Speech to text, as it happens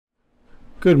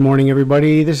Good morning,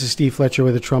 everybody. This is Steve Fletcher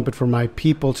with a trumpet for my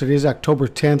people. Today is October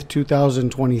 10th,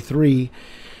 2023,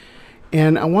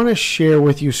 and I want to share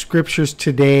with you scriptures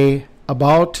today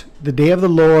about the day of the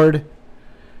Lord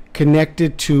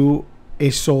connected to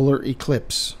a solar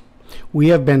eclipse. We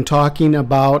have been talking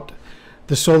about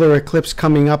the solar eclipse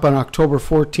coming up on October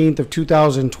 14th of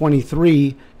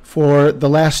 2023 for the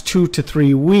last 2 to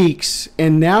 3 weeks,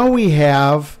 and now we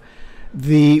have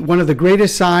one of the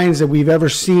greatest signs that we've ever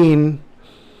seen.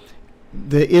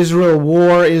 The Israel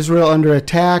war, Israel under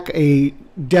attack, a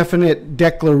definite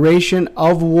declaration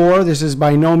of war. This is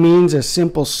by no means a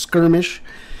simple skirmish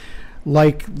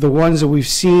like the ones that we've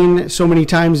seen so many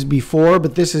times before,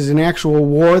 but this is an actual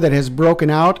war that has broken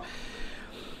out.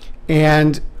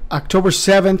 And October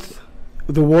 7th,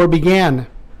 the war began.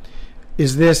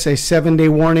 Is this a 7-day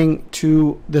warning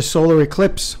to the solar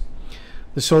eclipse?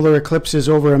 The solar eclipse is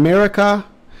over America.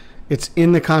 It's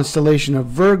in the constellation of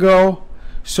Virgo.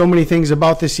 So many things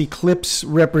about this eclipse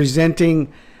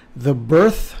representing the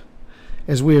birth,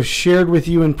 as we have shared with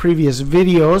you in previous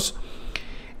videos.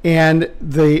 And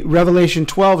the Revelation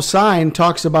 12 sign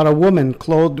talks about a woman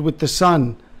clothed with the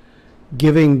sun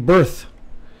giving birth.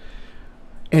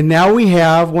 And now we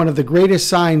have one of the greatest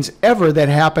signs ever that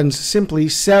happens simply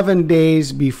 7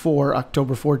 days before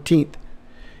October 14th.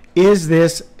 Is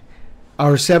this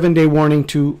our 7-day warning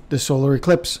to the solar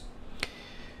eclipse?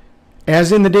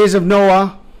 As in the days of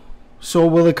Noah, so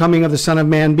will the coming of the Son of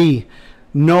Man be.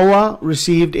 Noah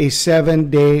received a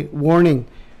 7-day warning.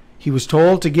 He was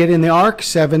told to get in the ark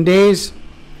 7 days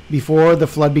before the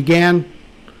flood began.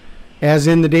 As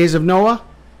in the days of Noah,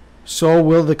 so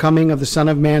will the coming of the Son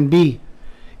of Man be.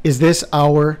 Is this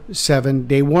our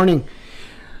 7-day warning?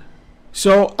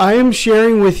 So I am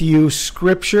sharing with you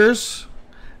scriptures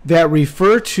that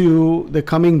refer to the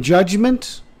coming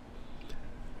judgment,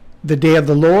 the day of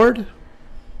the Lord,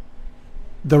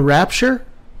 the rapture,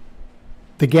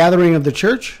 the gathering of the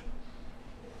church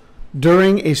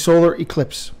during a solar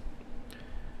eclipse.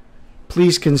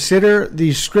 Please consider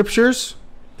these scriptures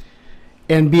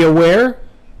and be aware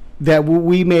that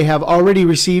we may have already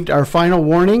received our final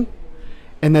warning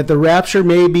and that the rapture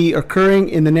may be occurring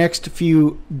in the next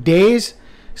few days,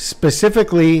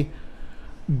 specifically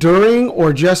during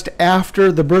or just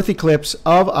after the birth eclipse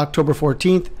of October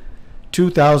 14th,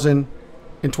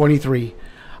 2023.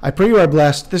 I pray you are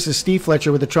blessed. This is Steve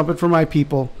Fletcher with a trumpet for my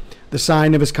people, the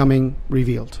sign of his coming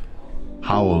revealed.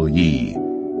 Howl ye,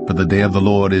 for the day of the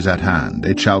Lord is at hand.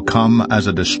 It shall come as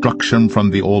a destruction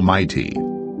from the Almighty.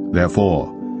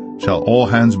 Therefore shall all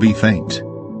hands be faint,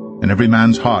 and every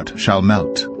man's heart shall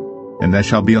melt. And they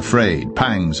shall be afraid,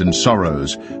 pangs and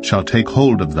sorrows shall take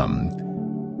hold of them.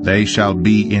 They shall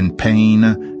be in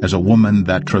pain as a woman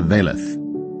that travaileth.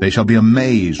 They shall be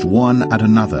amazed one at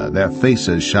another, their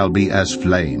faces shall be as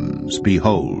flames.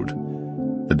 Behold,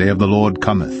 the day of the Lord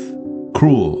cometh,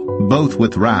 cruel, both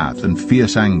with wrath and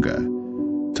fierce anger,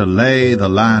 to lay the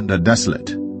land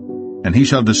desolate, and he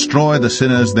shall destroy the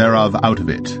sinners thereof out of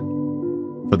it.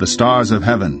 For the stars of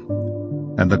heaven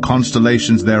and the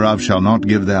constellations thereof shall not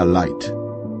give their light.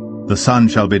 The sun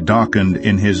shall be darkened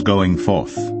in his going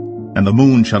forth, and the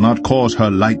moon shall not cause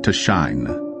her light to shine.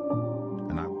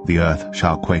 The earth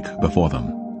shall quake before them.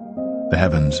 The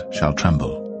heavens shall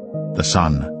tremble. The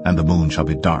sun and the moon shall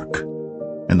be dark,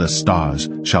 and the stars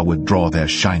shall withdraw their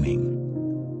shining.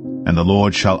 And the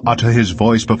Lord shall utter his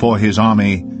voice before his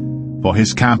army, for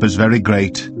his camp is very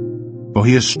great. For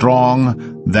he is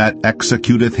strong that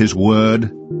executeth his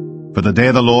word. For the day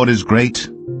of the Lord is great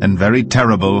and very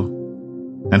terrible,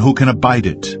 and who can abide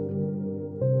it?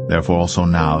 Therefore also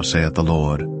now, saith the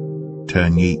Lord,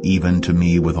 turn ye even to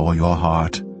me with all your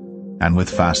heart, and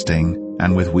with fasting,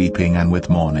 and with weeping, and with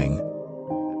mourning.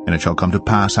 And it shall come to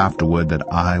pass afterward that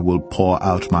I will pour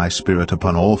out my Spirit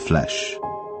upon all flesh.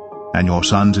 And your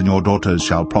sons and your daughters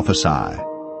shall prophesy.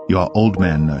 Your old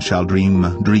men shall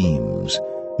dream dreams.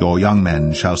 Your young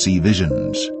men shall see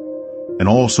visions. And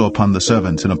also upon the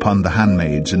servants and upon the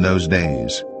handmaids in those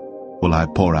days will I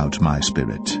pour out my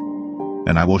Spirit.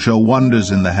 And I will show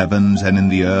wonders in the heavens and in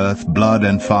the earth, blood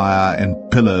and fire and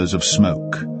pillars of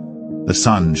smoke. The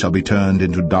sun shall be turned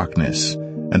into darkness,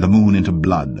 and the moon into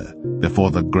blood,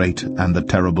 before the great and the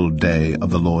terrible day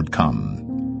of the Lord come.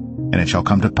 And it shall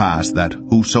come to pass that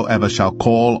whosoever shall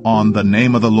call on the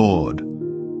name of the Lord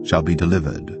shall be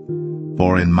delivered.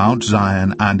 For in Mount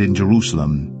Zion and in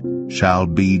Jerusalem shall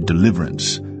be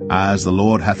deliverance, as the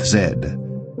Lord hath said,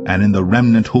 and in the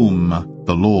remnant whom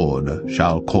the Lord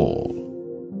shall call.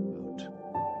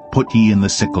 Put ye in the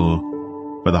sickle,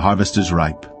 for the harvest is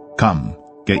ripe. Come,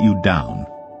 get you down,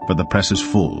 for the press is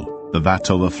full, the vats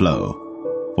overflow,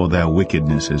 for their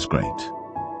wickedness is great.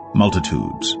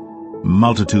 multitudes,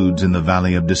 multitudes in the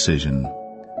valley of decision.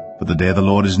 For the day of the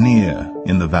Lord is near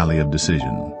in the valley of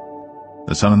decision.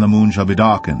 The sun and the moon shall be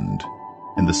darkened,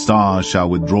 and the stars shall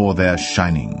withdraw their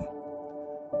shining.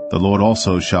 The Lord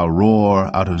also shall roar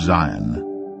out of Zion,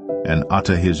 and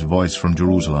utter his voice from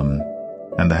Jerusalem,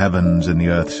 and the heavens and the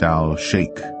earth shall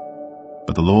shake.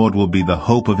 But the Lord will be the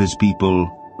hope of his people,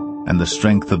 and the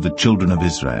strength of the children of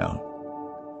Israel.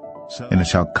 And it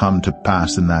shall come to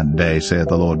pass in that day, saith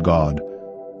the Lord God,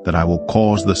 that I will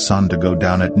cause the sun to go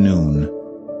down at noon,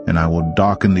 and I will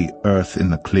darken the earth in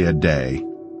the clear day.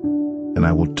 And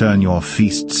I will turn your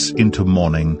feasts into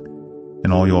mourning,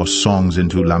 and all your songs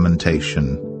into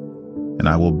lamentation. And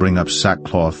I will bring up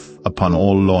sackcloth upon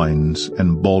all loins,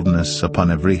 and baldness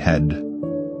upon every head.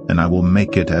 And I will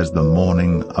make it as the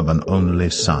mourning of an only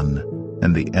son,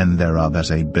 and the end thereof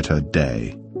as a bitter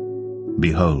day.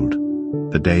 Behold,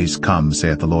 the days come,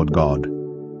 saith the Lord God,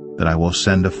 that I will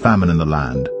send a famine in the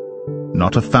land,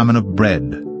 not a famine of bread,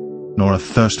 nor a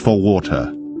thirst for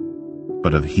water,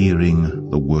 but of hearing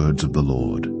the words of the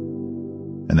Lord.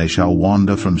 And they shall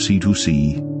wander from sea to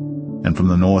sea, and from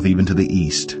the north even to the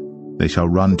east. They shall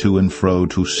run to and fro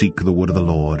to seek the word of the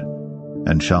Lord,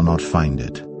 and shall not find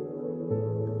it.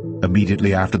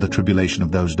 Immediately after the tribulation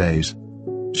of those days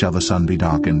shall the sun be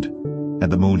darkened,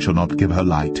 and the moon shall not give her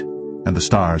light, and the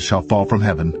stars shall fall from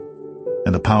heaven,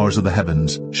 and the powers of the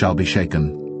heavens shall be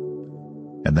shaken.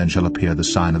 And then shall appear the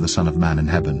sign of the Son of Man in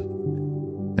heaven.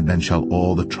 And then shall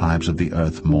all the tribes of the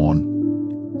earth mourn,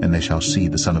 and they shall see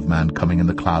the Son of Man coming in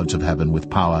the clouds of heaven with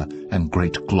power and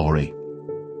great glory.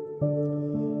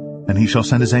 And he shall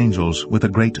send his angels with a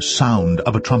great sound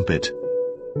of a trumpet,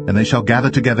 and they shall gather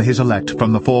together his elect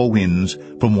from the four winds,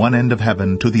 from one end of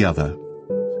heaven to the other.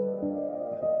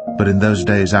 But in those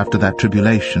days after that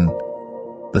tribulation,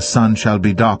 the sun shall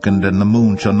be darkened, and the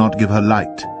moon shall not give her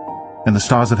light, and the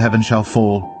stars of heaven shall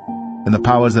fall, and the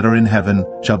powers that are in heaven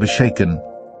shall be shaken.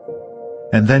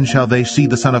 And then shall they see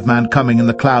the Son of Man coming in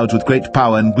the clouds with great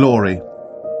power and glory.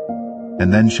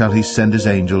 And then shall he send his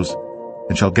angels,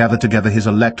 and shall gather together his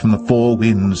elect from the four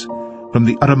winds, from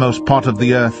the uttermost part of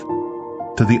the earth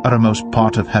to the uttermost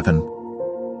part of heaven.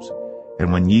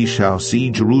 And when ye shall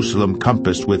see Jerusalem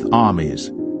compassed with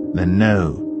armies, then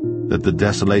know that the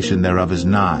desolation thereof is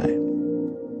nigh.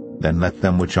 Then let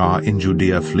them which are in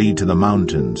Judea flee to the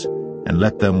mountains, and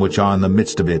let them which are in the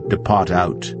midst of it depart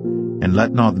out, and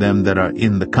let not them that are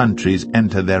in the countries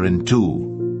enter therein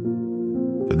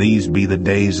too. For these be the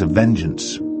days of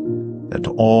vengeance, that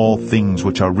all things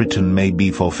which are written may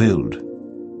be fulfilled.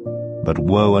 But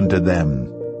woe unto them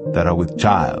that are with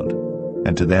child,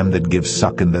 and to them that give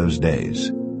suck in those days.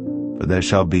 For there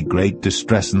shall be great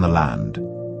distress in the land,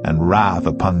 and wrath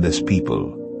upon this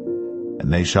people.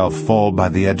 And they shall fall by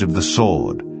the edge of the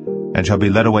sword, and shall be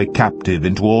led away captive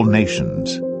into all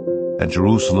nations. And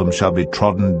Jerusalem shall be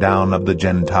trodden down of the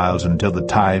Gentiles until the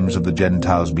times of the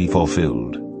Gentiles be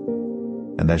fulfilled.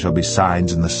 And there shall be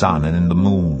signs in the sun, and in the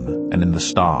moon, and in the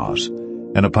stars,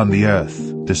 and upon the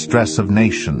earth distress of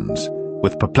nations,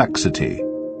 with perplexity,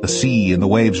 the sea and the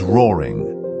waves roaring,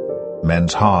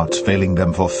 men's hearts failing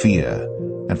them for fear,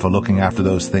 and for looking after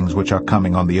those things which are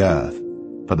coming on the earth.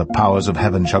 For the powers of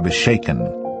heaven shall be shaken.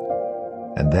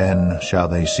 And then shall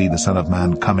they see the Son of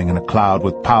Man coming in a cloud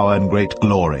with power and great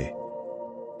glory.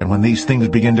 And when these things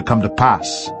begin to come to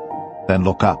pass, then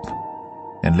look up,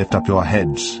 and lift up your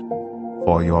heads,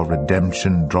 for your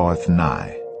redemption draweth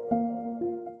nigh.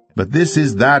 But this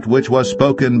is that which was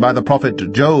spoken by the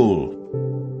prophet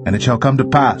Joel. And it shall come to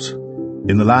pass,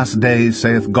 in the last days,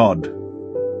 saith God,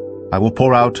 I will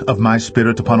pour out of my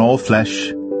Spirit upon all flesh,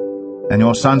 and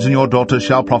your sons and your daughters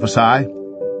shall prophesy,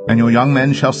 and your young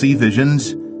men shall see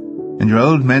visions, and your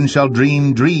old men shall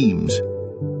dream dreams.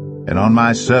 And on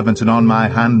my servants and on my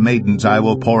handmaidens I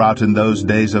will pour out in those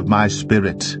days of my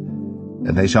Spirit,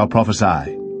 and they shall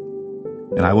prophesy.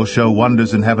 And I will show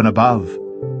wonders in heaven above,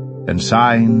 and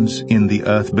signs in the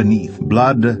earth beneath,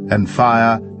 blood and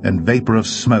fire and vapor of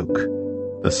smoke.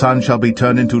 The sun shall be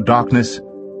turned into darkness,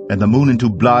 and the moon into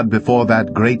blood before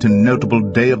that great and notable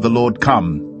day of the Lord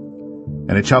come.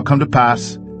 And it shall come to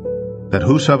pass, that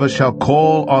whosoever shall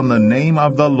call on the name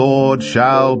of the Lord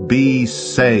shall be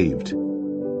saved.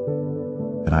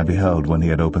 And I beheld when he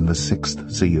had opened the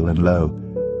sixth seal, and lo,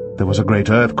 there was a great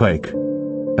earthquake,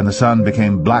 and the sun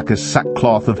became black as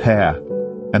sackcloth of hair,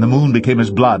 and the moon became as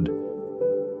blood,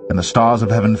 And the stars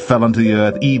of heaven fell unto the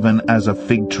earth, even as a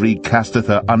fig tree casteth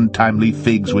her untimely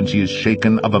figs when she is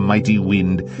shaken of a mighty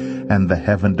wind. And the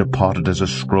heaven departed as a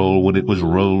scroll when it was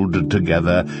rolled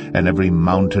together, and every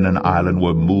mountain and island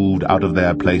were moved out of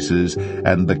their places.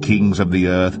 And the kings of the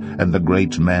earth, and the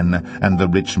great men, and the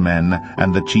rich men,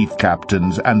 and the chief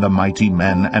captains, and the mighty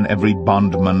men, and every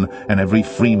bondman, and every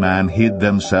freeman hid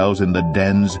themselves in the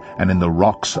dens and in the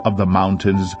rocks of the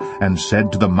mountains, and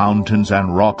said to the mountains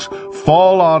and rocks,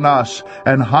 Fall on us,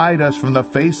 and hide us from the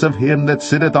face of him that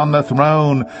sitteth on the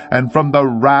throne, and from the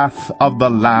wrath of the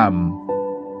Lamb.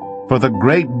 For the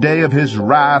great day of his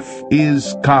wrath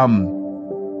is come,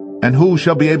 and who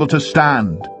shall be able to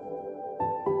stand?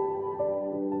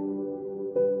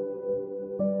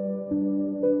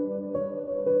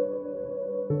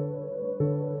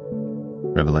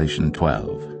 Revelation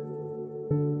 12.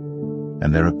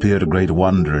 And there appeared a great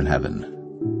wonder in heaven,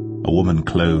 a woman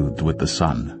clothed with the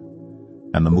sun,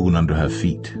 and the moon under her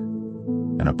feet,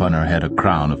 and upon her head a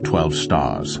crown of 12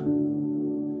 stars.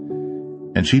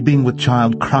 And she being with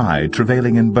child cried,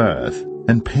 travailing in birth,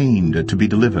 and pained to be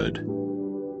delivered.